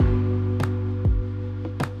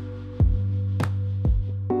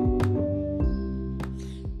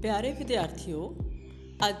ਪਿਆਰੇ ਵਿਦਿਆਰਥੀਓ,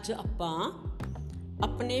 ਅੱਜ ਆਪਾਂ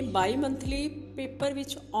ਆਪਣੇ 22 ਮੰਥਲੀ ਪੇਪਰ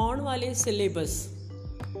ਵਿੱਚ ਆਉਣ ਵਾਲੇ ਸਿਲੇਬਸ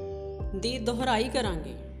ਦੀ ਦੁਹਰਾਈ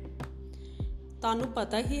ਕਰਾਂਗੇ। ਤੁਹਾਨੂੰ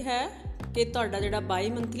ਪਤਾ ਹੀ ਹੈ ਕਿ ਤੁਹਾਡਾ ਜਿਹੜਾ 22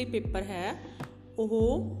 ਮੰਥਲੀ ਪੇਪਰ ਹੈ ਉਹ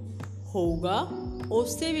ਹੋਊਗਾ।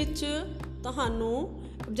 ਉਸ ਦੇ ਵਿੱਚ ਤੁਹਾਨੂੰ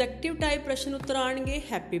ਆਬਜੈਕਟਿਵ ਟਾਈਪ ਪ੍ਰਸ਼ਨ ਉੱਤਰ ਆਉਣਗੇ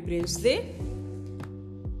ਹੈਪੀ ਪ੍ਰਿੰਸ ਦੇ,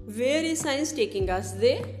 wear is science taking us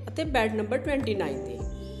ਦੇ ਅਤੇ ਬੈਡ ਨੰਬਰ 29 ਦੇ।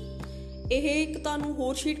 ਇਹ ਇੱਕ ਤੁਹਾਨੂੰ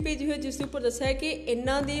ਹੋਰ ਸ਼ੀਟ ਭੇਜੀ ਹੋਈ ਜਿਸ ਦੇ ਉੱਪਰ ਦੱਸਿਆ ਹੈ ਕਿ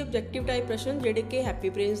ਇਹਨਾਂ ਦੇ ਆਬਜੈਕਟਿਵ ਟਾਈਪ ਪ੍ਰਸ਼ਨ ਜਿਹੜੇ ਕਿ ਹੈਪੀ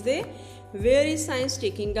ਪ੍ਰਿੰਸ ਦੇ, ਵੇਅਰ ਇਜ਼ ਸਾਇੰਸ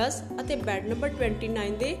ਟੇਕਿੰਗ ਅਸ ਅਤੇ ਬੈਡ ਨੰਬਰ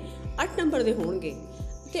 29 ਦੇ 8 ਨੰਬਰ ਦੇ ਹੋਣਗੇ।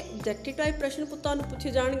 ਅਤੇ ਆਬਜੈਕਟਿਵ ਟਾਈਪ ਪ੍ਰਸ਼ਨ ਤੁਹਾਨੂੰ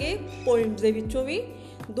ਪੁੱਛੇ ਜਾਣਗੇ ਪੁਆਇੰਟਸ ਦੇ ਵਿੱਚੋਂ ਵੀ।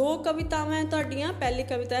 ਦੋ ਕਵਿਤਾਵਾਂ ਹੈ ਤੁਹਾਡੀਆਂ। ਪਹਿਲੀ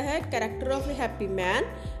ਕਵਿਤਾ ਹੈ ਕਰੈਕਟਰ ਆਫ ਏ ਹੈਪੀ ਮੈਨ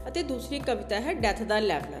ਅਤੇ ਦੂਸਰੀ ਕਵਿਤਾ ਹੈ ਡੈਥ ਦਾ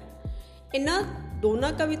ਲੈਵਲਰ। ਇਹਨਾਂ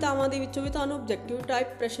ਦੋਨਾਂ ਕਵਿਤਾਵਾਂ ਦੇ ਵਿੱਚੋਂ ਵੀ ਤੁਹਾਨੂੰ ਆਬਜੈਕਟਿਵ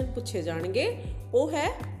ਟਾਈਪ ਪ੍ਰਸ਼ਨ ਪੁੱਛੇ ਜਾਣਗੇ, ਉਹ ਹੈ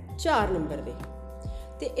 4 ਨੰਬਰ ਦੇ।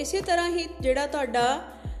 ਅਤੇ ਇਸੇ ਤਰ੍ਹਾਂ ਹੀ ਜਿਹੜਾ ਤੁਹਾਡਾ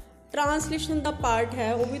ਟਰਾਂਸਲੇਸ਼ਨ ਦਾ ਪਾਰਟ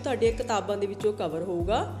ਹੈ ਉਹ ਵੀ ਤੁਹਾਡੀਆਂ ਕਿਤਾਬਾਂ ਦੇ ਵਿੱਚੋਂ ਕਵਰ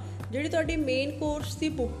ਹੋਊਗਾ। ਜਿਹੜੀ ਤੁਹਾਡੀ ਮੇਨ ਕੋਰਸ ਦੀ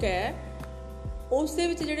ਬੁੱਕ ਹੈ ਉਸ ਦੇ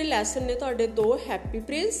ਵਿੱਚ ਜਿਹੜੇ ਲੈਸਨ ਨੇ ਤੁਹਾਡੇ 2 ਹੈਪੀ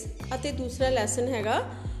ਪ੍ਰਿੰਸ ਅਤੇ ਦੂਸਰਾ ਲੈਸਨ ਹੈਗਾ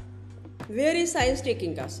ਵੇਅਰ ਇਜ਼ ਸਾਇੰਸ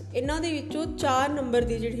ਟੇਕਿੰਗ ਅਸ। ਇਹਨਾਂ ਦੇ ਵਿੱਚੋਂ 4 ਨੰਬਰ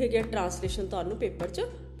ਦੀ ਜਿਹੜੀ ਹੈਗੀ ਟਰਾਂਸਲੇਸ਼ਨ ਤੁਹਾਨੂੰ ਪੇਪਰ 'ਚ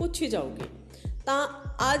ਪੁੱਛੀ ਜਾਊਗੀ। ਤਾਂ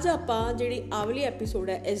ਅੱਜ ਆਪਾਂ ਜਿਹੜੀ ਆਵਲੀ ਐਪੀਸੋਡ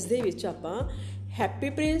ਹੈ ਇਸ ਦੇ ਵਿੱਚ ਆਪਾਂ ਹੈਪੀ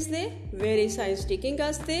ਪ੍ਰਿੰਸ ਦੇ, wear is science taking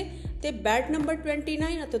us ਦੇ ਅਤੇ ਬੈਡ ਨੰਬਰ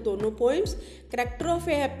 29 ਅਤੇ ਦੋਨੋਂ poems, character of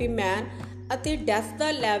a happy ਮੈਨ ਅਤੇ ਡੈਥ ਦਾ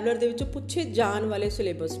ਲੈਵਲਰ ਦੇ ਵਿੱਚ ਪੁੱਛੇ ਜਾਣ ਵਾਲੇ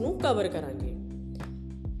ਸਿਲੇਬਸ ਨੂੰ ਕਵਰ ਕਰਾਂਗੇ।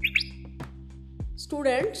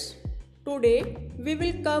 Students, today we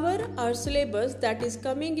will cover our syllabus that is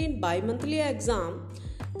coming in bi-monthly exam.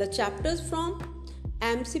 The chapters from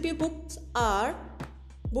MCB books are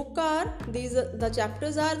the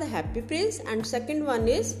chapters are the Happy Prince and second one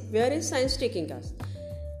is Where is Science Taking Us.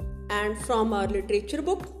 And from our literature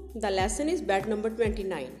book, the lesson is bed number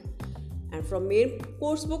 29. And from main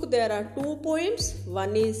course book there are 2 poems.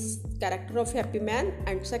 One is Character of Happy Man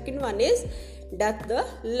and second one is Death the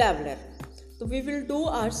Leveler. So we will do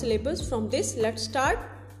our syllabus from this. Let's start.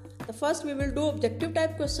 The first we will do objective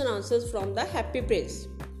type question answers from the Happy Prince.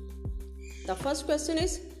 The first question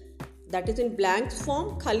is that is in blank form,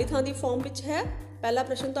 ਖਾਲੀ ਥਾਂ ਦੀ form ਵਿੱਚ ਹੈ। ਪਹਿਲਾ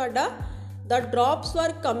ਪ੍ਰਸ਼ਨ ਤੁਹਾਡਾ, the drops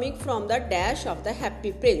were coming from the dash of the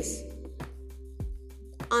Happy Prince.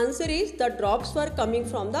 Answer is the drops were coming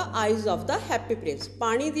from the eyes of the Happy Prince.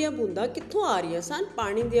 ਪਾਣੀ ਦੀਆਂ ਬੂੰਦਾਂ ਕਿੱਥੋਂ ਆ ਰਹੀਆਂ ਸਨ?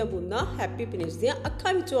 ਪਾਣੀ ਦੀਆਂ ਬੂੰਦਾਂ ਹੈਪੀ ਪ੍ਰਿੰਸ ਦੀਆਂ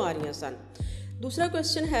ਅੱਖਾਂ ਵਿੱਚੋਂ ਆ ਰਹੀਆਂ ਸਨ। ਦੂਸਰਾ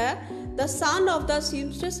ਕੁਐਸਚਨ ਹੈ the son of the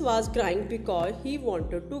seamstress was crying because he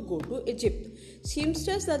wanted to go to Egypt.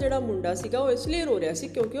 seamstress ਦਾ ਜਿਹੜਾ ਮੁੰਡਾ ਸੀਗਾ ਉਹ ਇਸ ਲਈ ਰੋ ਰਿਹਾ ਸੀ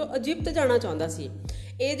ਕਿਉਂਕਿ ਉਹ ਇਜਿਪਟ ਜਾਣਾ ਚਾਹੁੰਦਾ ਸੀ।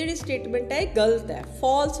 ਇਹ ਜਿਹੜੀ ਸਟੇਟਮੈਂਟ ਹੈ ਇਹ ਗਲਤ ਹੈ,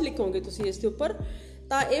 ਫਾਲਸ ਲਿਖੋਗੇ ਤੁਸੀਂ ਇਸ ਦੇ ਉੱਪਰ।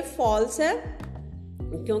 ਤਾਂ ਇਹ ਫਾਲਸ ਹੈ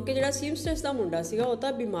ਕਿਉਂਕਿ ਜਿਹੜਾ ਸੀਮਸਟਰਸ ਦਾ ਮੁੰਡਾ ਸੀਗਾ ਉਹ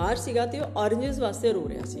ਤਾਂ ਬਿਮਾਰ ਸੀਗਾ ਅਤੇ ਉਹ ਔਰੇਂਜਸ ਵਾਸਤੇ ਰੋ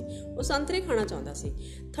ਰਿਹਾ ਸੀ, ਉਹ ਸੰਤਰੇ ਖਾਣਾ ਚਾਹੁੰਦਾ ਸੀ।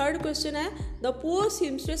 ਥਰਡ ਕੁਐਸਚਨ ਹੈ the poor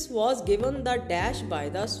seamstress was given the dash by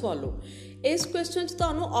the swallow. ਇਸ ਕੁਐਸਚਨ 'ਚ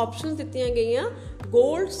ਤੁਹਾਨੂੰ ਆਪਸ਼ਨਸ ਦਿੱਤੀਆਂ ਗਈਆਂ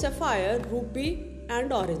gold, sapphire, ruby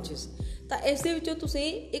and oranges. ਤਾਂ ਇਸ ਦੇ ਵਿੱਚੋਂ ਤੁਸੀਂ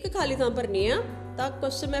ਇੱਕ ਖਾਲੀ ਥਾਂ ਭਰਨੀ ਆ। ਤਾਂ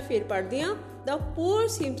ਕੁਐਸਚਨ ਮੈਂ ਫਿਰ ਪੜ੍ਹਦੀ ਹਾਂ। the poor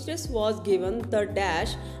seamstress was given the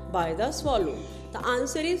dash by the swallow. ਤਾਂ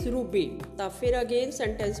ਆਨਸਰ ਇਜ਼ ਰੂਬੀ। ਤਾਂ ਫਿਰ ਅਗੇਨ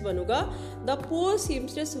ਸੈਂਟੈਂਸ ਬਣੂਗਾ the poor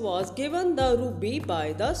seamstress was given the ruby by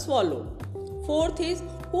the swallow. Fourth is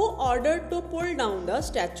who ordered to pull down the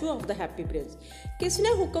statue of the Happy Prince. ਕਿਸ ਨੇ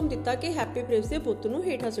ਹੁਕਮ ਦਿੱਤਾ ਕਿ happy Prince ਦੇ ਬੁੱਤ ਨੂੰ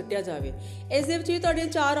ਹੇਠਾਂ ਸੁੱਟਿਆ ਜਾਵੇ? ਇਸ ਦੇ ਵਿੱਚ ਵੀ ਤੁਹਾਡੀਆਂ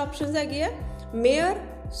 4 ਆਪਸ਼ਨਸ ਹੈਗੇ ਆ, ਮੇਅਰ,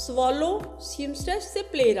 ਸਵਾਲੋ, ਸੀਮਸਟਰਸ ਤੇ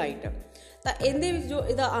ਪਲੇ ਰਾਈਟ। ਤਾਂ ਇਹਦੇ ਵਿੱਚ ਜੋ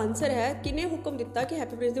ਇਹਦਾ ਆਨਸਰ ਹੈ ਕਿਹਨੇ ਹੁਕਮ ਦਿੱਤਾ ਕਿ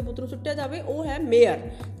ਹੈਪੀ ਪ੍ਰਿੰਸ ਦੇ ਬੁੱਤ ਨੂੰ ਸੁੱਟਿਆ ਜਾਵੇ, ਉਹ ਹੈ ਮੇਅਰ।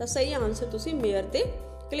 ਤਾਂ ਸਹੀ ਆਨਸਰ ਤੁਸੀਂ ਮੇਅਰ ਤੇ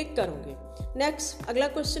ਕਲਿੱਕ ਕਰੋਗੇ। ਨੈਕਸਟ ਅਗਲਾ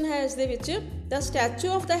ਕੁਐਸਚਨ ਹੈ ਇਸ ਦੇ ਵਿੱਚ the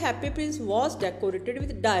statue of the Happy Prince was decorated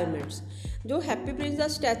with diamonds. ਜੋ ਹੈਪੀ ਪ੍ਰਿੰਸ ਦਾ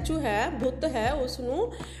ਸਟੈਚੂ ਹੈ, ਬੁੱਤ ਹੈ, ਉਸ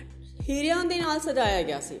ਨੂੰ ਹੀਰਿਆਂ ਦੇ ਨਾਲ ਸਜਾਇਆ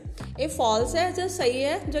ਗਿਆ ਸੀ। ਇਹ ਫਾਲਸ ਹੈ ਜਾਂ ਸਹੀ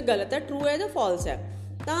ਹੈ ਜਾਂ ਗਲਤ ਹੈ, ਟਰੂ ਹੈ ਜਾਂ ਫਾਲਸ ਹੈ?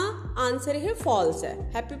 ਤਾਂ ਆਨਸਰ ਇਹ ਫਾਲਸ ਹੈ।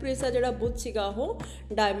 ਹੈਪੀ ਪ੍ਰਿੰਸ ਦਾ ਜਿਹੜਾ ਬੁੱਤ ਸੀਗਾ ਉਹ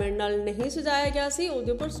ਡਾਇਮੰਡ ਨਾਲ ਨਹੀਂ ਸਜਾਇਆ ਗਿਆ ਸੀ,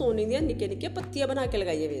 ਉਹਦੇ ਉੱਪਰ ਸੋਨੇ ਦੀਆਂ ਨਿੱਕੀਆਂ ਨਿੱਕੀਆਂ ਪੱਤੀਆਂ ਬਣਾ ਕੇ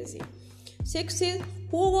ਲਗਾਈਆਂ ਹੋਈਆਂ ਸੀ। 6 is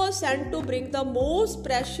who was sent to bring the most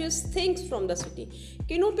precious things from the city.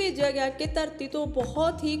 ਕਿਹਨੂੰ ਭੇਜਿਆ ਗਿਆ ਕਿ ਧਰਤੀ ਤੋਂ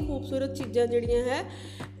ਬਹੁਤ ਹੀ ਖੂਬਸੂਰਤ ਚੀਜ਼ਾਂ ਜਿਹੜੀਆਂ ਹੈ,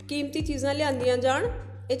 ਕੀਮਤੀ ਚੀਜ਼ਾਂ ਲਿਆਂਦੀਆਂ ਜਾਣ?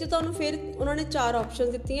 ਇਹ 'ਚ ਤੁਹਾਨੂੰ ਫਿਰ ਉਹਨਾਂ ਨੇ 4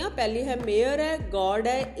 ਆਪਸ਼ਨ ਦਿੱਤੀਆਂ। ਪਹਿਲੀ ਹੈ ਮੇਅਰ ਹੈ, ਗੋਡ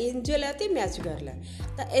ਹੈ, ਐਂਜਲ ਹੈ ਅਤੇ ਮੈਚ ਗਰਲ ਹੈ।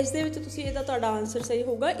 ਤਾਂ ਇਸ ਦੇ ਵਿੱਚ ਤੁਸੀਂ ਇਹਦਾ ਤੁਹਾਡਾ ਆਨਸਰ ਸਹੀ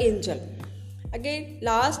ਹੋਊਗਾ Angel. Again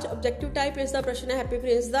last objective type ਇਸ ਦਾ ਪ੍ਰਸ਼ਨ ਹੈ happy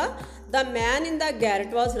prince the the man in the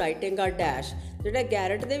garret was writing a dash. ਜਿਹੜਾ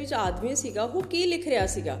ਗੈਰਟ ਦੇ ਵਿੱਚ ਆਦਮੀ ਸੀਗਾ ਉਹ ਕੀ ਲਿਖ ਰਿਹਾ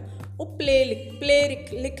ਸੀਗਾ? ਉਹ ਪਲੇ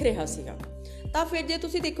ਲਿਖ ਰਿਹਾ ਸੀਗਾ। ਤਾਂ ਫਿਰ ਜੇ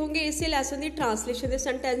ਤੁਸੀਂ ਦੇਖੋਗੇ ਇਸੇ ਲੈਸਨ ਦੀ ਟਰਾਂਸਲੇਸ਼ਨ ਦੇ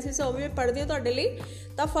ਸੈਂਟੈਂਸਿਸ ਉਹ ਵੀ ਪੜ੍ਹਦੇ ਹੋ ਤੁਹਾਡੇ ਲਈ।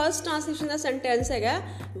 ਤਾਂ ਫਸਟ ਟਰਾਂਸਲੇਸ਼ਨ ਦਾ ਸੈਂਟੈਂਸ ਹੈਗਾ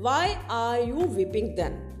why are you weeping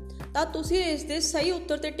then. ਤਾਂ ਤੁਸੀਂ ਇਸ ਦੇ ਸਹੀ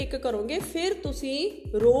ਉੱਤਰ ਤੇ ਟਿਕ ਕਰੋਗੇ। ਫਿਰ ਤੁਸੀਂ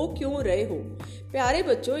ਰੋ ਕਿਉਂ ਰਹੇ ਹੋ। ਪਿਆਰੇ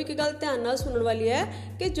ਬੱਚੋ, ਇੱਕ ਗੱਲ ਧਿਆਨ ਨਾਲ ਸੁਣਨ ਵਾਲੀ ਹੈ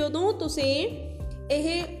ਕਿ ਜਦੋਂ ਤੁਸੀਂ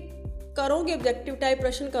ਇਹ ਕਰੋਗੇ, ਆਬਜੈਕਟਿਵ ਟਾਈਪ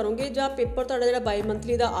ਪ੍ਰਸ਼ਨ ਕਰੋਗੇ ਜਾਂ ਪੇਪਰ ਤੁਹਾਡਾ ਜਿਹੜਾ ਬਾਈ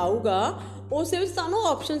ਮੰਥਲੀ ਦਾ ਆਊਗਾ, ਉਸ ਵਿੱਚ ਤੁਹਾਨੂੰ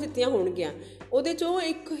ਆਪਸ਼ਨ ਦਿੱਤੀਆਂ ਹੋਣਗੀਆਂ, ਉਹਦੇ 'ਚੋਂ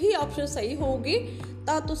ਇੱਕ ਹੀ ਆਪਸ਼ਨ ਸਹੀ ਹੋਊਗੀ।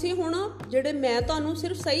 ਤਾਂ ਤੁਸੀਂ ਹੁਣ ਜਿਹੜੇ ਮੈਂ ਤੁਹਾਨੂੰ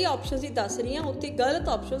ਸਿਰਫ ਸਹੀ ਆਪਸ਼ਨਸ ਹੀ ਦੱਸ ਰਹੀ ਹਾਂ, ਉੱਥੇ ਗਲਤ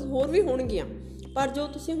ਆਪਸ਼ਨਸ ਹੋਰ ਵੀ ਹੋਣਗੀਆਂ, ਪਰ ਜੋ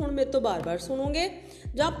ਤੁਸੀਂ ਹੁਣ ਮੇਰੇ ਤੋਂ ਬਾਰ-ਬਾਰ ਸੁਣੋਗੇ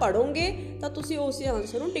ਜਾਂ ਪੜ੍ਹੋਗੇ ਤਾਂ ਤੁਸੀਂ ਉਸੇ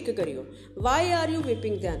ਆਨਸਰ ਨੂੰ ਟਿਕ ਕਰਿਓ। Why are you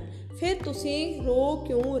weeping then, ਫਿਰ ਤੁਸੀਂ ਰੋ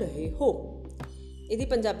ਕਿਉਂ ਰਹੇ ਹੋ। ਇਹਦੀ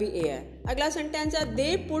ਪੰਜਾਬੀ ਇਹ ਹੈ। ਅਗਲਾ ਸੈਂਟੈਂਸ ਹੈ,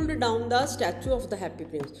 they pulled down the statue of the happy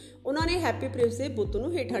prince. ਉਹਨਾਂ ਨੇ ਹੈਪੀ ਪ੍ਰਿੰਸ ਦੇ ਬੁੱਤ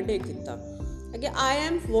ਨੂੰ ਹੇਠਾਂ ਡੇਗ ਦਿੱਤਾ। ਅੱਗੇ, I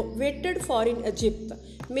am waited for in Egypt,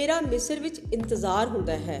 ਮੇਰਾ ਮਿਸਰ ਵਿੱਚ ਇੰਤਜ਼ਾਰ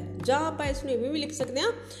ਹੁੰਦਾ ਹੈ, ਜਾਂ ਆਪਾਂ ਇਸ ਨੂੰ ਇਵੇਂ ਵੀ ਲਿਖ ਸਕਦੇ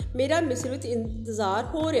ਹਾਂ, ਮੇਰਾ ਮਿਸਰ ਵਿੱਚ ਇੰਤਜ਼ਾਰ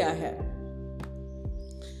ਹੋ ਰਿਹਾ ਹੈ।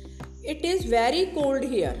 It is very cold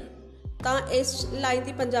here, ਤਾਂ ਇਸ ਲਾਈਨ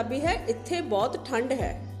ਦੀ ਪੰਜਾਬੀ ਹੈ, ਇੱਥੇ ਬਹੁਤ ਠੰਡ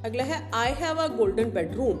ਹੈ। ਅਗਲਾ ਹੈ, I have a golden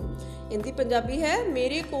bedroom, ਇਹਦੀ ਪੰਜਾਬੀ ਹੈ,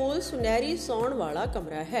 ਮੇਰੇ ਕੋਲ ਸੁਨਹਿਰੀ ਸੌਣ ਵਾਲਾ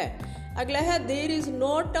ਕਮਰਾ ਹੈ। ਅਗਲਾ ਹੈ, there is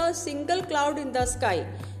not a single cloud in the sky,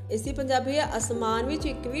 ਇਸ ਦੀ ਪੰਜਾਬੀ ਹੈ, ਅਸਮਾਨ ਵਿੱਚ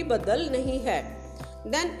ਇੱਕ ਵੀ ਬੱਦਲ ਨਹੀਂ ਹੈ।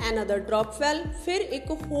 ਦੈਨ ਐਨਦਰ ਡ੍ਰੌਪ ਫੈਲ, ਫਿਰ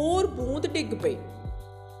ਇੱਕ ਹੋਰ ਬੂੰਦ ਡਿੱਗ ਪਈ।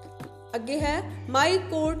 ਅੱਗੇ ਹੈ, my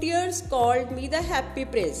courtiers called me the happy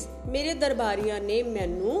prince, ਮੇਰੇ ਦਰਬਾਰੀਆਂ ਨੇ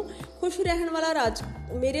ਮੈਨੂੰ ਖੁਸ਼ ਰਹਿਣ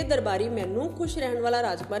ਵਾਲਾ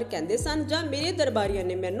ਰਾਜਕੁਮਾਰ ਕਹਿੰਦੇ ਸਨ, ਜਾਂ ਮੇਰੇ ਦਰਬਾਰੀਆਂ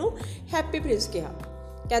ਨੇ ਮੈਨੂੰ ਹੈਪੀ ਪ੍ਰਿੰਸ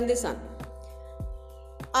ਕਹਿੰਦੇ ਸਨ।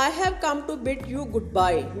 I have come to bid you good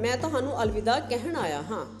bye, ਮੈਂ ਤੁਹਾਨੂੰ ਅਲਵਿਦਾ ਕਹਿਣ ਆਇਆ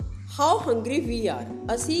ਹਾਂ। ਹਾਊ ਹੰਗਰੀ ਵੀ ਆਰ,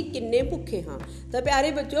 ਅਸੀਂ ਕਿੰਨੇ ਭੁੱਖੇ ਹਾਂ। ਤਾਂ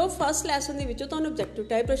ਪਿਆਰੇ ਬੱਚਿਓ, ਫਸਟ ਲੈਸਨ ਦੇ ਵਿੱਚੋਂ ਤੁਹਾਨੂੰ ਆਬਜੈਕਟਿਵ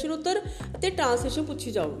ਟਾਈਪ ਪ੍ਰਸ਼ਨ ਉੱਤਰ ਅਤੇ ਟ੍ਰਾਂਸਲੇਸ਼ਨ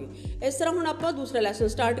ਪੁੱਛੀ ਜਾਊਗੀ। ਇਸ ਤਰ੍ਹਾਂ ਹੁਣ ਆਪਾਂ ਦੂਸਰਾ ਲੈਸਨ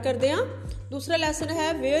ਸਟਾਰਟ ਕਰਦੇ ਹਾਂ। ਦੂਸਰਾ ਲੈਸਨ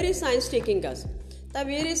ਹੈ, where is science taking us. ਤਾਂ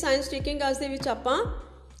where is science taking us ਦੇ ਵਿੱਚ ਆਪਾਂ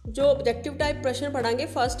ਜੋ ਆਬਜੈਕਟਿਵ ਟਾਈਪ ਪ੍ਰਸ਼ਨ ਪੜਾਂਗੇ,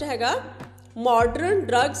 ਫਸਟ ਹੈਗਾ, modern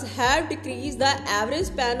drugs have decrease the average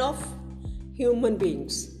span of human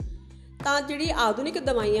beings. ਤਾਂ ਜਿਹੜੀ ਆਧੁਨਿਕ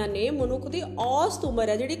ਦਵਾਈਆਂ ਨੇ ਮਨੁੱਖ ਦੀ ਔਸਤ ਉਮਰ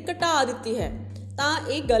ਹੈ ਜਿਹੜੀ ਘਟਾ ਦਿੱਤੀ ਹੈ। ਤਾਂ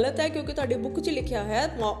ਇਹ ਗਲਤ ਹੈ, ਕਿਉਂਕਿ ਤੁਹਾਡੀ ਬੁੱਕ 'ਚ ਲਿਖਿਆ ਹੈ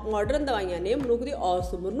ਮਾਡਰਨ ਦਵਾਈਆਂ ਨੇ ਮਨੁੱਖ ਦੀ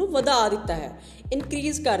ਔਸਤ ਉਮਰ ਨੂੰ ਵਧਾ ਦਿੱਤਾ ਹੈ,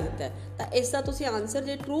 ਇਨਕਰੀਜ਼ ਕਰ ਦਿੱਤਾ ਹੈ। ਤਾਂ ਇਸ ਦਾ ਤੁਸੀਂ ਆਨਸਰ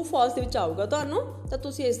ਜੇ ਟਰੂ ਫਾਲਸ ਦੇ ਵਿੱਚ ਆਊਗਾ ਤੁਹਾਨੂੰ, ਤਾਂ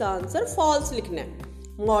ਤੁਸੀਂ ਇਸ ਦਾ ਆਨਸਰ ਫਾਲਸ ਲਿਖਣਾ ਹੈ।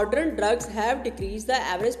 Modern drugs have decrease the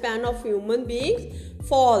average span of human beings,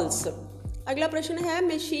 false. ਅਗਲਾ ਪ੍ਰਸ਼ਨ ਹੈ,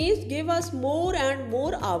 machines give us more and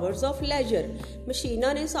more hours of leisure,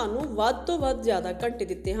 ਮਸ਼ੀਨਾਂ ਨੇ ਸਾਨੂੰ ਵੱਧ ਤੋਂ ਵੱਧ ਜ਼ਿਆਦਾ ਘੰਟੇ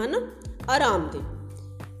ਦਿੱਤੇ ਹਨ ਆਰਾਮ ਦੇ।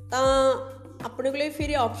 ਤਾਂ ਆਪਣੇ ਕੋਲੇ ਫਿਰ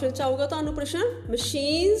ਇਹ ਆਪਸ਼ਨ 'ਚ ਆਊਗਾ ਤੁਹਾਨੂੰ ਪ੍ਰਸ਼ਨ,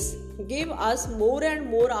 machines give us more and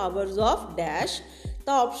more hours of dash.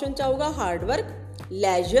 ਤਾਂ ਆਪਸ਼ਨ 'ਚ ਆਊਗਾ ਹਾਰਡ ਵਰਕ,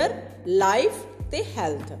 ਲੈਜਰ, ਲਾਈਫ ਤੇ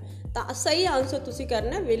ਹੈਲਥ। ਤਾਂ ਸਹੀ ਆਨਸਰ ਤੁਸੀਂ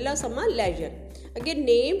ਕਰਨਾ ਵਿਹਲਾ ਸਮਾਂ, ਲੈਜਰ। ਅੱਗੇ,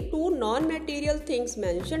 name 2 non material things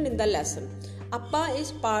mentioned in the lesson. ਆਪਾਂ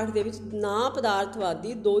ਇਸ ਪਾਠ ਦੇ ਵਿੱਚ ਨਾ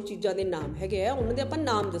ਪਦਾਰਥਵਾਦੀ 2 ਚੀਜ਼ਾਂ ਦੇ ਨਾਮ ਹੈਗੇ ਆ, ਉਹਨਾਂ ਦੇ ਆਪਾਂ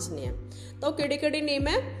ਨਾਮ ਦੱਸਣੇ ਆ। ਤਾਂ ਉਹ ਕਿਹੜੇ ਕਿਹੜੇ ਨੇਮ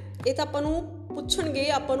ਹੈ, ਇਹ ਤਾਂ ਆਪਾਂ ਨੂੰ ਪੁੱਛਣਗੇ,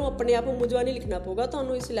 ਆਪਾਂ ਨੂੰ ਆਪਣੇ ਆਪ ਮੁਜਵਾ ਨਹੀਂ ਲਿਖਣਾ ਪਊਗਾ,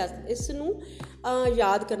 ਤੁਹਾਨੂੰ ਇਸ ਨੂੰ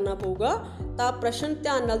ਯਾਦ ਕਰਨਾ ਪਊਗਾ। ਤਾਂ ਪ੍ਰਸ਼ਨ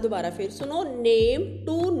ਧਿਆਨ ਨਾਲ ਦੁਬਾਰਾ ਫਿਰ ਸੁਣੋ, name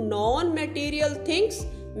 2 non material things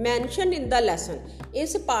mentioned in the lesson.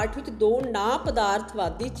 ਇਸ ਪਾਠ ਵਿੱਚ 2 ਨਾ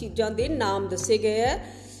ਪਦਾਰਥਵਾਦੀ ਚੀਜ਼ਾਂ ਦੇ ਨਾਮ ਦੱਸੇ ਗਏ ਹੈ,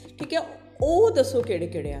 ਠੀਕ ਹੈ, ਉਹ ਦੱਸੋ ਕਿਹੜੇ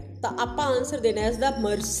ਕਿਹੜੇ ਆ। ਤਾਂ ਆਪਾਂ ਆਨਸਰ ਦੇਣਾ ਇਸ ਦਾ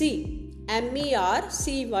ਮਰਸੀ,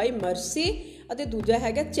 MERCY, ਮਰਸੀ, ਅਤੇ ਦੂਜਾ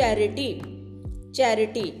ਹੈਗਾ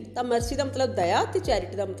ਚੈਰਿਟੀ। ਤਾਂ ਮਰਸੀ ਦਾ ਮਤਲਬ ਦਇਆ ਤੇ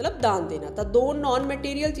ਚੈਰਿਟੀ ਦਾ ਮਤਲਬ ਦਾਨ ਦੇਣਾ। ਤਾਂ 2 ਨਾਨ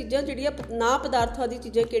ਮਟੀਰੀਅਲ ਚੀਜ਼ਾਂ ਜਿਹੜੀਆਂ ਨਾ ਪਦਾਰਥਵਾਦੀ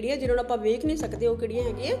ਚੀਜ਼ਾਂ ਕਿਹੜੀਆਂ ਜਿਹਨਾਂ ਨੂੰ ਆਪਾਂ ਵੇਖ ਨਹੀਂ ਸਕਦੇ, ਉਹ ਕਿਹੜੀਆਂ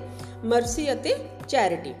ਹੈਗੀਆਂ, ਮਰਸੀ ਅਤੇ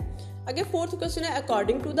ਚੈਰਿਟੀ। ਅੱਗੇ 4th ਕੁਐਸਚਨ ਹੈ,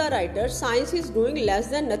 according to the writer science is doing less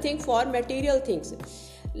than nothing for material things.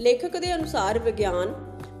 ਲੇਖਕ ਦੇ ਅਨੁਸਾਰ ਵਿਗਿਆਨ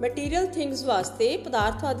ਮਟੀਰੀਅਲ ਥਿੰਗਸ ਵਾਸਤੇ,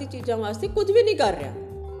 ਪਦਾਰਥਵਾਦੀ ਚੀਜ਼ਾਂ ਵਾਸਤੇ ਕੁਝ ਵੀ ਨਹੀਂ ਕਰ ਰਿਹਾ।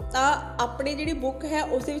 ਤਾਂ ਆਪਣੀ ਜਿਹੜੀ ਬੁੱਕ ਹੈ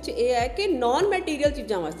ਉਸ ਦੇ ਵਿੱਚ ਇਹ ਹੈ ਕਿ ਨਾਨ ਮੈਟੀਰੀਅਲ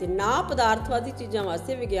ਚੀਜ਼ਾਂ ਵਾਸਤੇ, ਨਾ ਪਦਾਰਥਵਾਦੀ ਚੀਜ਼ਾਂ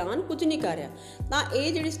ਵਾਸਤੇ ਵਿਗਿਆਨ ਕੁਝ ਨਹੀਂ ਕਰ ਰਿਹਾ। ਤਾਂ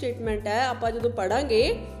ਇਹ ਜਿਹੜੀ ਸਟੇਟਮੈਂਟ ਹੈ ਆਪਾਂ ਜਦੋਂ ਪੜਾਂਗੇ,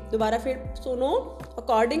 ਦੁਬਾਰਾ ਫਿਰ ਸੁਣੋ,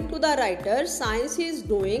 according to the writer science is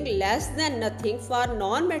doing less than nothing for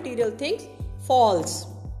non material things, false.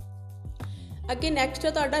 ਅੱਗੇ ਨੈਕਸਟ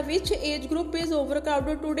ਹੈ ਤੁਹਾਡਾ, which age group is over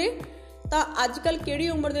crowded today. ਤਾਂ ਅੱਜ ਕੱਲ੍ਹ ਕਿਹੜੀ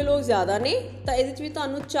ਉਮਰ ਦੇ ਲੋਕ ਜ਼ਿਆਦਾ ਨੇ। ਤਾਂ ਇਹਦੇ 'ਚ ਵੀ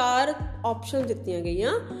ਤੁਹਾਨੂੰ 4 ਆਪਸ਼ਨ ਦਿੱਤੀਆਂ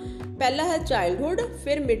ਗਈਆਂ। ਪਹਿਲਾ ਹੈ ਚਾਈਲਡਹੁੱਡ,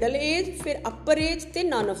 ਫਿਰ ਮਿਡਲ ਏਜ, ਫਿਰ ਅਪਰ ਏਜ ਤੇ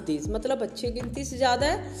ਨਨ ਆਫ ਦੀਜ਼, ਮਤਲਬ ਅੱਛੀ ਗਿਣਤੀ 'ਚ ਜ਼ਿਆਦਾ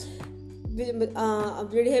ਹੈ,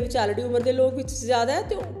 ਜਿਹੜੀ ਹੈ ਵਿਚਾਲੜੀ ਉਮਰ ਦੇ ਲੋਕ ਵਿੱਚ ਜ਼ਿਆਦਾ ਹੈ,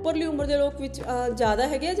 ਤੇ ਉੱਪਰਲੀ ਉਮਰ ਦੇ ਲੋਕ ਵਿੱਚ ਜ਼ਿਆਦਾ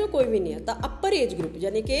ਹੈਗੇ ਆ, ਜੋ ਕੋਈ ਵੀ ਨਹੀਂ ਹੈ। ਤਾਂ ਅਪਰ ਏਜ ਗਰੁੱਪ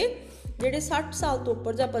ਯਾਨੀ ਕਿ ਜਿਹੜੇ 60 ਸਾਲ ਤੋਂ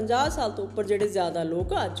ਉੱਪਰ ਜਾਂ 50 ਸਾਲ ਤੋਂ ਉੱਪਰ ਜਿਹੜੇ ਜ਼ਿਆਦਾ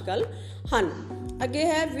ਲੋਕ ਅੱਜ ਕੱਲ੍ਹ ਹਨ। ਅੱਗੇ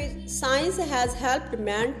ਹੈ, science has helped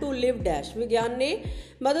man to live dash, ਵਿਗਿਆਨ ਨੇ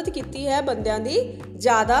ਮਦਦ ਕੀਤੀ ਹੈ ਬੰਦਿਆਂ ਦੀ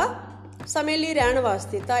ਜ਼ਿਆਦਾ ਸਮੇਂ ਲਈ ਰਹਿਣ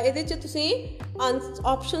ਵਾਸਤੇ। ਤਾਂ ਇਹਦੇ 'ਚ ਤੁਸੀਂ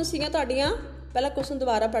ਆਪਸ਼ਨ ਸੀਗੀਆਂ ਤੁਹਾਡੀਆਂ, ਪਹਿਲਾ ਕੁਐਸਚਨ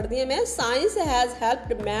ਦੁਬਾਰਾ ਪੜ੍ਹਦੀ ਹਾਂ ਮੈਂ, science has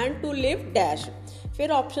helped man to live dash.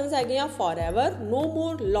 ਫਿਰ ਆਪਸ਼ਨਸ ਹੈਗੀਆਂ forever, no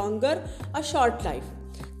more, longer, a short life.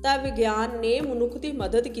 ਤਾਂ ਵਿਗਿਆਨ ਨੇ ਮਨੁੱਖ ਦੀ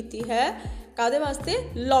ਮਦਦ ਕੀਤੀ ਹੈ ਕਾਹਦੇ ਵਾਸਤੇ?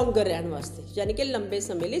 ਲੌਂਗਰ ਰਹਿਣ ਵਾਸਤੇ, ਯਾਨੀ ਕਿ ਲੰਬੇ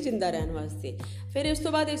ਸਮੇਂ ਲਈ ਜ਼ਿੰਦਾ ਰਹਿਣ ਵਾਸਤੇ। ਫਿਰ ਇਸ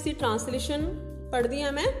ਤੋਂ ਬਾਅਦ ਇਸ ਦੀ ਟਰਾਂਸਲੇਸ਼ਨ ਪੜ੍ਹਦੀ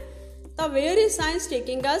ਹਾਂ ਮੈਂ। ਤਾਂ where is science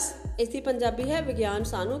taking us, ਇਸ ਦੀ ਪੰਜਾਬੀ ਹੈ ਵਿਗਿਆਨ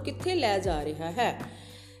ਸਾਨੂੰ ਕਿੱਥੇ ਲੈ ਜਾ ਰਿਹਾ ਹੈ।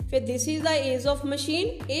 ਫਿਰ this is the age of machine,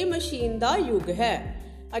 ਇਹ ਮਸ਼ੀਨ ਦਾ ਯੁੱਗ ਹੈ।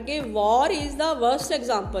 ਅੱਗੇ war is the worst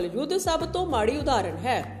example, ਯੁੱਧ ਸਭ ਤੋਂ ਮਾੜੀ ਉਦਾਹਰਣ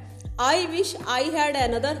ਹੈ। ਆਈ ਵਿਸ਼ ਆਈ ਹੈਡ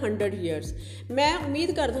ਐਨਦਰ 100 years, ਮੈਂ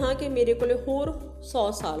ਉਮੀਦ ਕਰਦਾ ਹਾਂ ਕਿ ਮੇਰੇ ਕੋਲ ਹੋਰ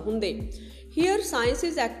 100 ਸਾਲ ਹੁੰਦੇ। Here science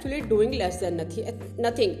is actually doing less than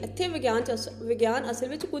nothing, ਇੱਥੇ ਵਿਗਿਆਨ ਅਸਲ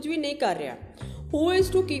ਵਿੱਚ ਕੁਝ ਵੀ ਨਹੀਂ ਕਰ ਰਿਹਾ। Who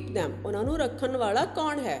is to keep them, ਉਹਨਾਂ ਨੂੰ ਰੱਖਣ ਵਾਲਾ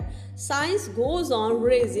ਕੌਣ ਹੈ। Science goes on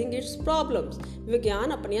raising its problems,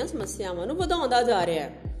 ਵਿਗਿਆਨ ਆਪਣੀਆਂ ਸਮੱਸਿਆਵਾਂ ਨੂੰ ਵਧਾਉਂਦਾ ਜਾ ਰਿਹਾ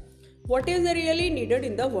ਹੈ। What is really needed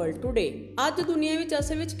in the world today, ਅੱਜ ਦੁਨੀਆ ਵਿੱਚ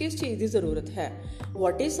ਅਸਲ ਵਿੱਚ ਕਿਸ ਚੀਜ਼ ਦੀ ਜ਼ਰੂਰਤ ਹੈ।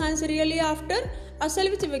 What is science really after, ਅਸਲ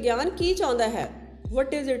ਵਿੱਚ ਵਿਗਿਆਨ ਕੀ ਚਾਹੁੰਦਾ ਹੈ।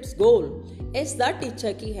 What is its goal, ਇਸ ਦਾ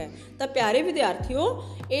ਟੀਚਾ ਕੀ ਹੈ। ਤਾਂ ਪਿਆਰੇ ਵਿਦਿਆਰਥੀਓ,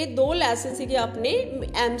 ਇਹ 2 ਲੈਸਨ ਸੀਗੇ ਆਪਣੇ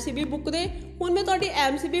MCB ਬੁੱਕ ਦੇ। ਹੁਣ ਮੈਂ ਤੁਹਾਡੀ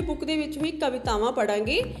MCB ਬੁੱਕ ਦੇ ਵਿੱਚ ਵੀ ਕਵਿਤਾਵਾਂ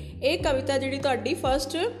ਪੜਾਂਗੀ। ਇਹ ਕਵਿਤਾ ਜਿਹੜੀ ਤੁਹਾਡੀ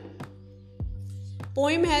ਫਸਟ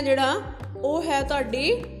ਪੋਇਮ ਹੈ ਜਿਹੜਾ ਉਹ ਹੈ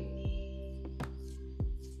ਤੁਹਾਡੀ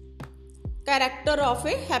character of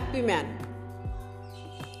a happy man.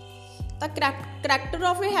 ਤਾਂ character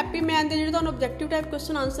of a happy man ਦੇ ਜਿਹੜੇ ਤੁਹਾਨੂੰ ਆਬਜੈਕਟਿਵ ਟਾਈਪ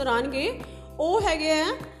ਕੁਐਸਚਨ ਆਨਸਰ ਆਣਗੇ ਉਹ ਹੈਗੇ ਆ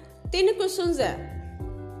 3 ਕੁਐਸਚਨਸ ਹੈ,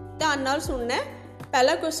 ਧਿਆਨ ਨਾਲ ਸੁਣਨਾ ਹੈ।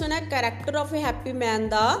 ਪਹਿਲਾ ਕੁਐਸਚਨ ਹੈ character of a happy man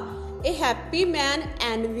ਦਾ, ਇਹ happy man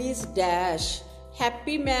envies dash,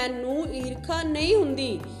 happy man ਨੂੰ ਈਰਖਾ ਨਹੀਂ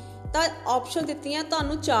ਹੁੰਦੀ। ਤਾਂ ਆਪਸ਼ਨ ਦਿੱਤੀਆਂ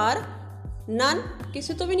ਤੁਹਾਨੂੰ 4, ਨਨ,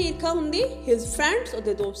 ਕਿਸੇ ਤੋਂ ਵੀ ਨਹੀਂ ਈਰਖਾ ਹੁੰਦੀ। ਹਿਜ਼ ਫਰੈਂਡਸ,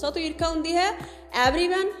 ਉਹਦੇ ਦੋਸਤਾਂ ਤੋਂ ਈਰਖਾ ਹੁੰਦੀ ਹੈ।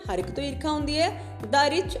 ਐਵਰੀਵਨ, ਹਰ ਇੱਕ ਤੋਂ ਈਰਖਾ ਹੁੰਦੀ ਹੈ। ਦਾ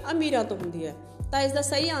ਰਿਚ, ਅਮੀਰਾਂ ਤੋਂ ਹੁੰਦੀ ਹੈ। ਤਾਂ ਇਸ ਦਾ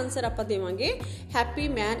ਸਹੀ ਆਨਸਰ ਆਪਾਂ ਦੇਵਾਂਗੇ ਹੈਪੀ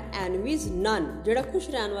ਮੈਨ ਐਨਵੀਜ਼ ਨਨ, ਜਿਹੜਾ ਖੁਸ਼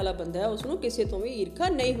ਰਹਿਣ ਵਾਲਾ ਬੰਦਾ ਹੈ ਉਸਨੂੰ ਕਿਸੇ ਤੋਂ ਵੀ ਈਰਖਾ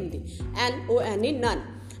ਨਹੀਂ ਹੁੰਦੀ। NONE, ਨਨ।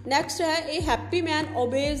 ਨੈਕਸਟ ਹੈ ਇਹ happy man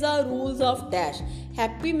obeys the rules of dash,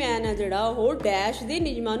 happy man ਹੈ ਜਿਹੜਾ ਉਹ ਡੈਸ਼ ਦੇ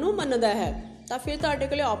ਨਿਯਮਾਂ ਨੂੰ ਮੰਨਦਾ ਹੈ। ਤਾਂ ਫਿਰ ਤੁਹਾਡੇ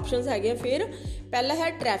ਕੋਲ ਆਪਸ਼ਨਸ ਹੈਗੇ, ਫਿਰ ਪਹਿਲਾ ਹੈ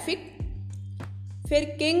ਟ੍ਰੈਫਿਕ, ਫਿਰ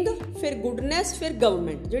ਕਿੰਗ, ਫਿਰ ਗੁੱਡਨੈਸ, ਫਿਰ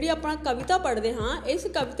ਗਵਰਨਮੈਂਟ। ਜਿਹੜੀ ਆਪਾਂ ਕਵਿਤਾ ਪੜ੍ਹਦੇ ਹਾਂ ਇਸ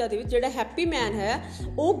ਕਵਿਤਾ ਦੇ ਵਿੱਚ ਜਿਹੜਾ ਹੈਪੀ ਮੈਨ ਹੈ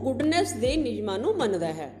ਉਹ ਗੁੱਡਨੈਸ ਦੇ ਨਿਯਮਾਂ ਨੂੰ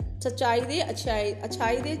ਮੰਨਦਾ ਹੈ, ਸੱਚਾਈ ਦੇ,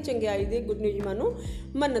 ਅੱਛਾਈ ਦੇ, ਚੰਗਿਆਈ ਦੇ ਨਿਯਮਾਂ ਨੂੰ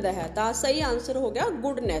ਮੰਨਦਾ ਹੈ। ਤਾਂ ਸਹੀ ਆਨਸਰ ਹੋ ਗਿਆ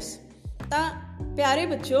ਗੁੱਡਨੈਸ। ਤਾਂ ਪਿਆਰੇ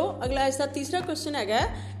ਬੱਚਿਓ, ਅਗਲਾ ਇਸ ਦਾ ਤੀਸਰਾ ਕੁਐਸਚਨ ਹੈਗਾ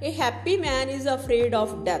ਇਹ happy man is afraid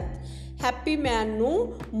of death, happy man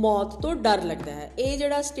ਨੂੰ ਮੌਤ ਤੋਂ ਡਰ ਲੱਗਦਾ ਹੈ। ਇਹ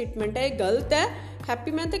ਜਿਹੜਾ ਸਟੇਟਮੈਂਟ ਹੈ ਇਹ ਗਲਤ ਹੈ।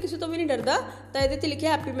 ਹੈਪੀ ਮੈਨ ਤਾਂ ਕਿਸੇ ਤੋਂ ਵੀ ਨਹੀਂ ਡਰਦਾ, ਤਾਂ ਇਹਦੇ 'ਚ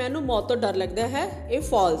ਲਿਖਿਆ ਹੈਪੀ ਮੈਨ ਨੂੰ ਮੌਤ ਤੋਂ ਡਰ ਲੱਗਦਾ ਹੈ, ਇਹ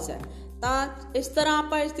ਫਾਲਸ ਹੈ। ਤਾਂ ਇਸ ਤਰ੍ਹਾਂ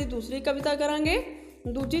ਆਪਾਂ ਇਸ ਦੀ ਦੂਸਰੀ ਕਵਿਤਾ ਕਰਾਂਗੇ।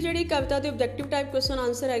 ਦੂਜੀ ਜਿਹੜੀ ਕਵਿਤਾ ਦੇ ਆਬਜੈਕਟਿਵ ਟਾਈਪ ਕੁਐਸਚਨ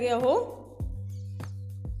ਆਨਸਰ ਹੈਗੇ ਉਹ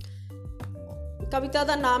ਕਵਿਤਾ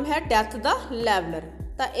ਦਾ ਨਾਮ ਹੈ ਡੈਥ ਦਾ ਲੈਵਲਰ।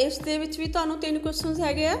 ਤਾਂ ਇਸ ਦੇ ਵਿੱਚ ਵੀ ਤੁਹਾਨੂੰ 3 ਕੁਐਸਚਨਸ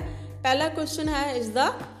ਹੈਗੇ ਆ। ਪਹਿਲਾ ਕੁਐਸਚਨ ਹੈ ਇਸ ਦਾ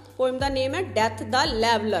ਪੋਇਮ ਦਾ ਨੇਮ ਹੈ death the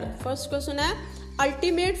leveller. First question ਹੈ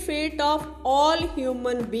ultimate fate of all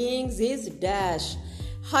human beings is dash,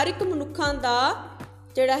 ਹਰ ਇੱਕ ਮਨੁੱਖਾਂ ਦਾ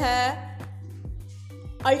ਜਿਹੜਾ ਹੈ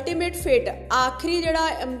ਅਲਟੀਮੇਟ ਫੇਟ, ਆਖਰੀ ਜਿਹੜਾ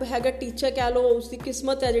ਹੈਗਾ ਟੀਚਰ ਕਹਿ ਲਓ, ਉਸਦੀ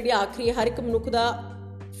ਕਿਸਮਤ ਹੈ ਜਿਹੜੀ ਆਖਰੀ, ਹਰ ਇੱਕ ਮਨੁੱਖ ਦਾ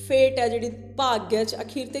ਫੇਟ ਹੈ ਜਿਹੜੀ ਭਾਗਯ 'ਚ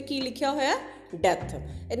ਅਖੀਰ ਤੇ ਕੀ ਲਿਖਿਆ ਹੋਇਆ ਡੈਥ।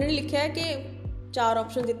 ਇਹਨਾਂ ਨੇ ਲਿਖਿਆ ਹੈ ਕਿ 4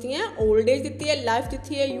 ਆਪਸ਼ਨ ਦਿੱਤੀਆਂ, ਓਲਡ ਏਜ ਦਿੱਤੀ ਹੈ, ਲਾਈਫ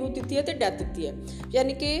ਦਿੱਤੀ ਹੈ, ਯੂਥ ਦਿੱਤੀ ਹੈ ਤੇ ਡੈਥ ਦਿੱਤੀ ਹੈ।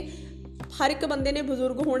 ਯਾਨੀ ਕਿ ਹਰ ਇੱਕ ਬੰਦੇ ਨੇ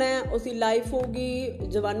ਬਜ਼ੁਰਗ ਹੋਣਾ ਹੈ, ਉਸਦੀ ਲਾਈਫ ਹੋਊਗੀ,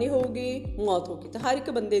 ਜਵਾਨੀ ਹੋਊਗੀ, ਮੌਤ ਹੋਊਗੀ। ਤਾਂ ਹਰ ਇੱਕ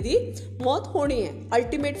ਬੰਦੇ ਦੀ ਮੌਤ ਹੋਣੀ ਹੈ।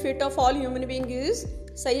 Ultimate fate of all human being is,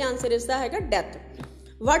 ਸਹੀ ਆਨਸਰ ਇਸ ਦਾ ਹੈਗਾ death.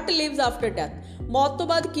 What lives after death, ਮੌਤ ਤੋਂ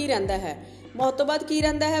ਬਾਅਦ ਕੀ ਰਹਿੰਦਾ ਹੈ। ਮੌਤ ਤੋਂ ਬਾਅਦ ਕੀ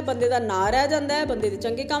ਰਹਿੰਦਾ ਹੈ, ਬੰਦੇ ਦਾ ਨਾਂ ਰਹਿ ਜਾਂਦਾ ਹੈ, ਬੰਦੇ ਦੇ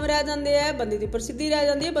ਚੰਗੇ ਕੰਮ ਰਹਿ ਜਾਂਦੇ ਹੈ, ਬੰਦੇ ਦੀ ਪ੍ਰਸਿੱਧੀ ਰਹਿ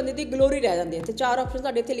ਜਾਂਦੀ ਹੈ, ਬੰਦੇ ਦੀ ਗਲੋਰੀ ਰਹਿ ਜਾਂਦੀ ਹੈ। ਤੇ 4 ਆਪਸ਼ਨ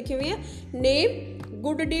ਸਾਡੇ ਇੱਥੇ ਲਿਖੇ ਹੋਏ ਹੈ, name,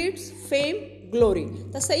 good deeds, fame, glory.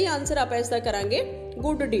 ਤਾਂ ਸਹੀ ਆਨਸਰ ਆਪਾਂ ਇਸ ਦਾ ਕਰਾਂਗੇ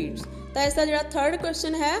ਗੁੱਡ ਡੀਡਸ। ਤਾਂ ਇਸ ਦਾ ਜਿਹੜਾ ਥਰਡ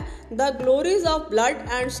ਕੁਐਸਚਨ ਹੈ the glories of blood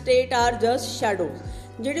and state are just shadows,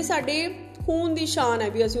 ਜਿਹੜੇ ਸਾਡੇ ਖੂਨ ਦੀ ਸ਼ਾਨ ਹੈ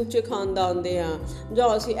ਵੀ ਅਸੀਂ ਉੱਚੇ ਖਾਨਦਾਨ ਦੇ ਹਾਂ ਜਾਂ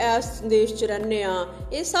ਅਸੀਂ ਇਸ ਦੇਸ਼ 'ਚ ਰਹਿੰਦੇ ਹਾਂ,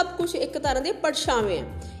 ਇਹ ਸਭ ਕੁਝ ਇੱਕ ਤਰ੍ਹਾਂ ਦੇ ਪਰਛਾਵੇਂ ਆ।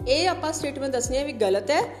 ਇਹ ਆਪਾਂ ਸਟੇਟਮੈਂਟ ਦੱਸਣੀ ਹੈ ਵੀ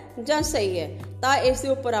ਗਲਤ ਹੈ ਜਾਂ ਸਹੀ ਹੈ। ਤਾਂ ਇਸ ਦੇ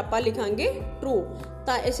ਉੱਪਰ ਆਪਾਂ ਲਿਖਾਂਗੇ ਟਰੂ।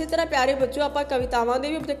 ਤਾਂ ਇਸੇ ਤਰ੍ਹਾਂ ਪਿਆਰੇ ਬੱਚੋ ਆਪਾਂ ਕਵਿਤਾਵਾਂ ਦੇ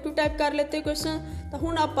ਵੀ ਆਬਜੈਕਟਿਵ ਟਾਈਪ ਕਰ ਲਿੱਤੇ ਕੁਐਸਚਨ। ਤਾਂ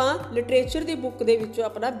ਹੁਣ ਆਪਾਂ ਲਿਟਰੇਚਰ ਦੀ ਬੁੱਕ ਦੇ ਵਿੱਚੋਂ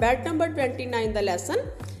ਆਪਣਾ ਬੈਡ ਨੰਬਰ 29 ਦਾ ਲੈਸਨ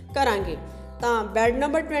ਕਰਾਂਗੇ। ਤਾਂ ਬੈਡ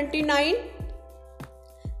ਨੰਬਰ 29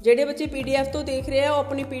 ਜਿਹੜੇ ਬੱਚੇ PDF ਤੋਂ ਦੇਖ ਰਹੇ ਆ ਉਹ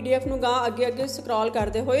ਆਪਣੀ PDF ਨੂੰ ਗਾਂ ਅੱਗੇ ਸਕਰੋਲ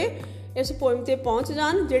ਕਰਦੇ ਹੋਏ ਇਸ ਪੋਇਮ ਤੇ ਪਹੁੰਚ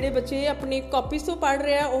ਜਾਣ। ਜਿਹੜੇ ਬੱਚੇ ਆਪਣੀ ਕਾਪੀਜ਼ ਤੋਂ ਪੜ੍ਹ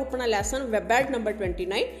ਰਹੇ ਆ ਉਹ ਆਪਣਾ ਲੈਸਨ ਬੈਡ ਨੰਬਰ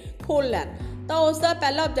 29 ਖੋਲ ਲੈਣ। ਤਾਂ ਉਸ ਦਾ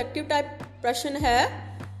ਪਹਿਲਾ ਆਬਜੈਕਟਿਵ ਟਾਈਪ ਪ੍ਰਸ਼ਨ ਹੈ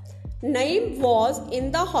ਨਈਮ ਵਾਜ਼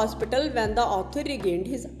ਇਨ ਦਾ ਹਸਪੀਟਲ ਵੈਨ ਦਾ author regained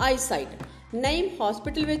his eyesight. Naeem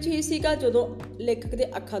hospital ਵਿੱਚ ਹੀ ਸੀਗਾ ਜਦੋਂ ਲੇਖਕ ਦੇ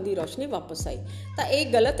ਅੱਖਾਂ ਦੀ ਰੋਸ਼ਨੀ ਵਾਪਸ ਆਈ। ਤਾਂ ਇਹ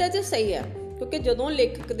ਗਲਤ ਹੈ ਜਾਂ ਸਹੀ ਹੈ, क्योंकि जदों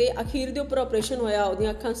लेखक के अखीर के उपर ऑपरेशन होया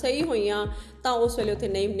उहदियां अखां सही होईयां तो उस वेले उत्थे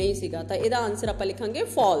नेम नहीं सीगा, तो इहदा आंसर आपां लिखांगे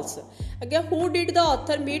फॉल्स। अगे हू did the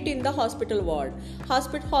author meet in the hospital ward,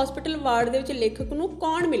 hospital ward दे विच लेखक नूं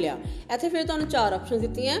कौन मिलिया। इत्थे फिर तुहानूं 4 ऑप्शन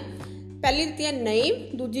दित्तियां, पहली दित्ती है नईम,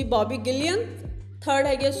 दूजी बॉबी गिलियन, थर्ड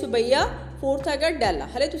है सुबैया, फोर्थ है डेला।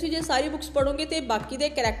 हले तुसीं जे सारी बुक्स पढ़ोगे तो बाकी दे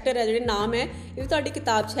करैक्टर है जिहड़े नाम है ये भी तुहाडी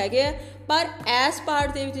किताब 'च हैगे है, पर इस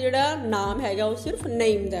पार्ट दे विच जिहड़ा नाम हैगा वो सिर्फ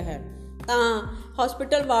नईम दा है। तो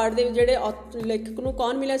हॉस्पिटल वार्ड दे जिहड़े लेखक नूं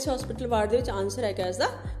कौन मिलिया सी हॉस्पिटल वार्ड दे विच, आंसर हैगा इसदा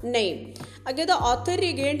नईम। अगे the author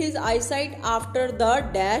regained his eyesight after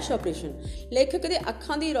the dash operation, लेखक दे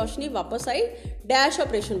अखां दी रोशनी वापस आई डैश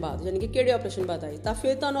ऑपरेशन बाद, यानी कि किहड़े ऑपरेशन बाद आई। तो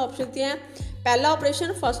फिर तुहानूं ऑप्शन दित्ते हैं पहला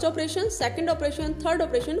operation, first operation, second operation, third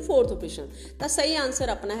operation, fourth operation. तो सही आंसर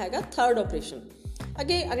अपना हैगा थर्ड ऑपरेशन।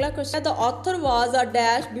 अगे अगला क्वेश्चन है the author was a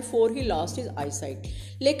dash before he lost his eyesight,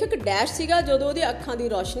 लेखक डैश सीगा जदों उहदी अखां दी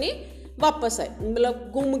रोशनी वापस आई,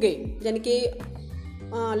 मतलब गुम गई, यानी कि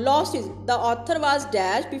lost is the author was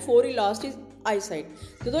dash before he lost is eyesight,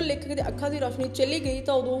 जदों लेखक की अखां की रोशनी चली गई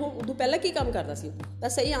तो उदों पहला की काम करता सी। तो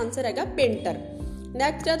सही आंसर हैगा पेंटर।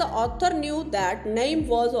 नैक्सट है the author knew that Naeem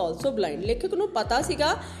was also blind, लेखक नूं पता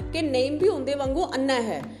सीगा कि नईम भी उनके वांगू अन्ना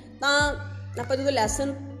है। तो आपां जदों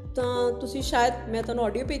लैसन तो तुसीं शायद मैं तुहानूं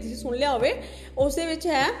ऑडियो भेजी सी, सुन लिया होवे, उस दे विच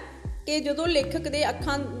है कि जदों लेखक दे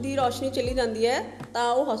अखां दी रोशनी चली जाती है तो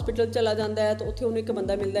वह हॉस्पिटल चला जाता है, तो उत्थे उन्हें एक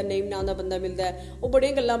बंदा मिलता है, नईम नाम का बंदा मिलता है, वो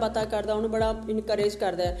बड़ियां गल्लां बातां करदा, उन्होंने बड़ा इनकरेज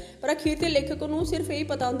करता है, पर अखीर ते लेखक नूं सिर्फ यही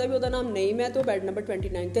पता होंदा भी उहदा नाम नईम है, तो वह बैड नंबर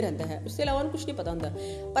 29 ते रहिंदा है, उसके अलावा उन्हें कुछ नहीं पता होंदा।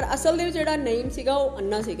 पर असल दे विच जिहड़ा नईम सीगा वो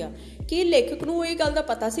अन्ना सीगा। कि लेखक नूं इह गल दा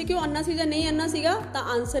पता सी कि वो अन्ना सी जां नहीं अन्ना सीगा, तो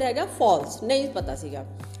आंसर हैगा फॉल्स, नहीं पता सीगा।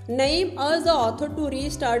 नईम अर्ज the author to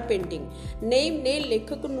restart painting, Naeem ने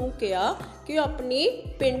लेखक नूं कहा कि वो अपनी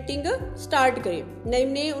पेंटिंग स्टार्ट करे, नईम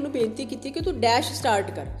ने उन्होंने बेनती की कि तू डैश स्टार्ट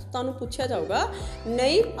कर। तुहानूं पूछा जाऊगा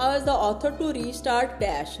नईम अर्ज the author to restart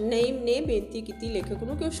dash, Naeem ने बेनती की लेखक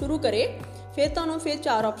नूं कि वो शुरू करे। फिर तुहानूं फिर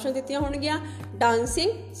 4 ऑप्शन दित्तियां होणगियां,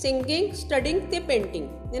 डांसिंग, सिंगिंग, स्टडिंग ते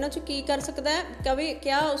पेंटिंग। इन्हां चों की कर सकदा है, कभी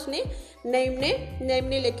क्या उसने नईम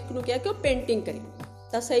ने लेखक नूं कहा कि वो पेंटिंग करे।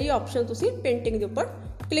 तो सही ऑप्शन तुसीं पेंटिंग के उपर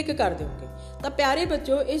क्लिक कर दोगे। तो प्यारे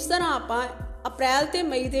बच्चों, इस तरह आपां अप्रैल ते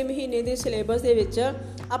मई के महीने के सिलेबस के विच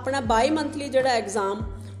अपना 22 मंथली जिहड़ा एग्जाम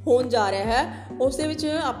होने जा रहा है, उस दे विच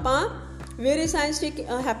आपां very science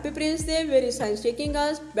happy Prince they very science taking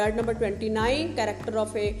us, bad number 29, character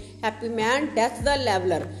of A happy man, death the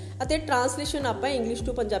leveller ਅਤੇ ट्रांसलेशन आपां इंग्लिश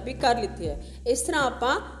टू पंजाबी कर लिती है। इस तरह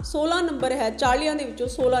आपां 16 नंबर है 40 ਦੇ ਵਿੱਚੋਂ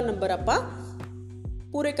 16 नंबर आपां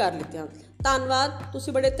पूरे कर लिते हैं। ਧੰਨਵਾਦ,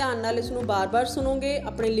 ਤੁਸੀਂ ਬੜੇ ਧਿਆਨ ਨਾਲ ਇਸ ਨੂੰ ਬਾਰ-ਬਾਰ ਸੁਣੋਗੇ,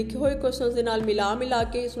 ਆਪਣੇ ਲਿਖੇ ਹੋਏ ਕੁਐਸਚਨਸ ਦੇ ਨਾਲ ਮਿਲਾ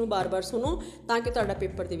ਕੇ ਇਸ ਨੂੰ ਬਾਰ-ਬਾਰ ਸੁਣੋ ਤਾਂ ਕਿ ਤੁਹਾਡਾ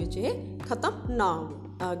ਪੇਪਰ ਦੇ ਵਿੱਚ ਇਹ ਖਤਮ ਨਾ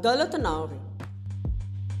ਹੋਵੇ, ਗਲਤ ਨਾ ਹੋਵੇ।